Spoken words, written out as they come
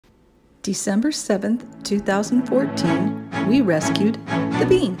December 7th, 2014, we rescued the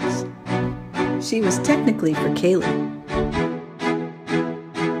Beans. She was technically for Kaylee.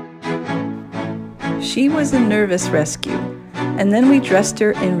 She was a nervous rescue, and then we dressed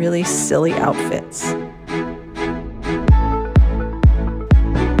her in really silly outfits.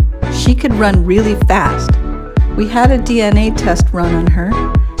 She could run really fast. We had a DNA test run on her,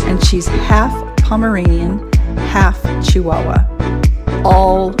 and she's half Pomeranian, half Chihuahua.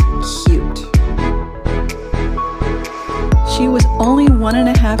 All cute. She was only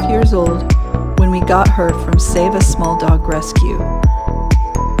 1.5 years old when we got her from Save a Small Dog Rescue.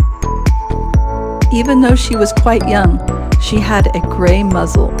 Even though she was quite young, she had a gray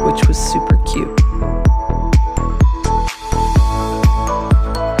muzzle, which was super cute.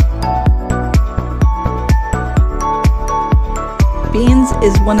 Beans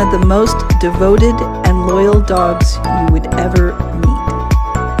is one of the most devoted and loyal dogs you would ever meet.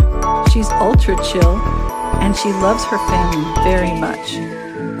 She's ultra chill, and she loves her family very much,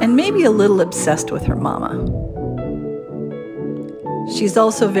 and maybe a little obsessed with her mama. She's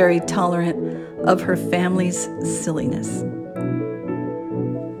also very tolerant of her family's silliness.